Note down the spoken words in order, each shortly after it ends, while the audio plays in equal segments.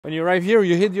When you arrive here,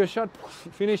 you hit your shot,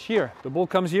 finish here. The ball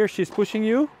comes here, she's pushing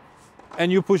you,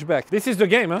 and you push back. This is the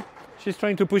game, huh? She's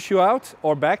trying to push you out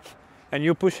or back, and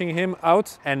you're pushing him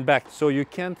out and back. So you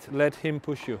can't let him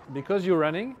push you. Because you're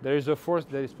running, there is a force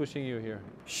that is pushing you here.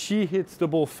 She hits the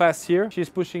ball fast here, she's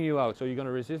pushing you out. So you're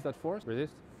gonna resist that force?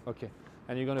 Resist? Okay.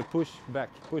 And you're gonna push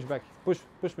back, push me, push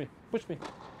me, push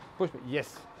me.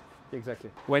 Yes. Exactly.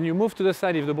 When you move to the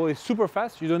side, if the ball is super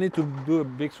fast, you don't need to do a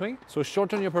big swing. So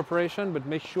shorten your preparation, but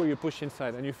make sure you push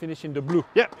inside and you finish in the blue.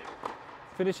 Yeah.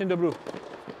 Finish in the blue.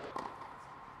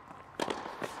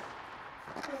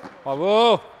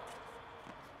 Bravo.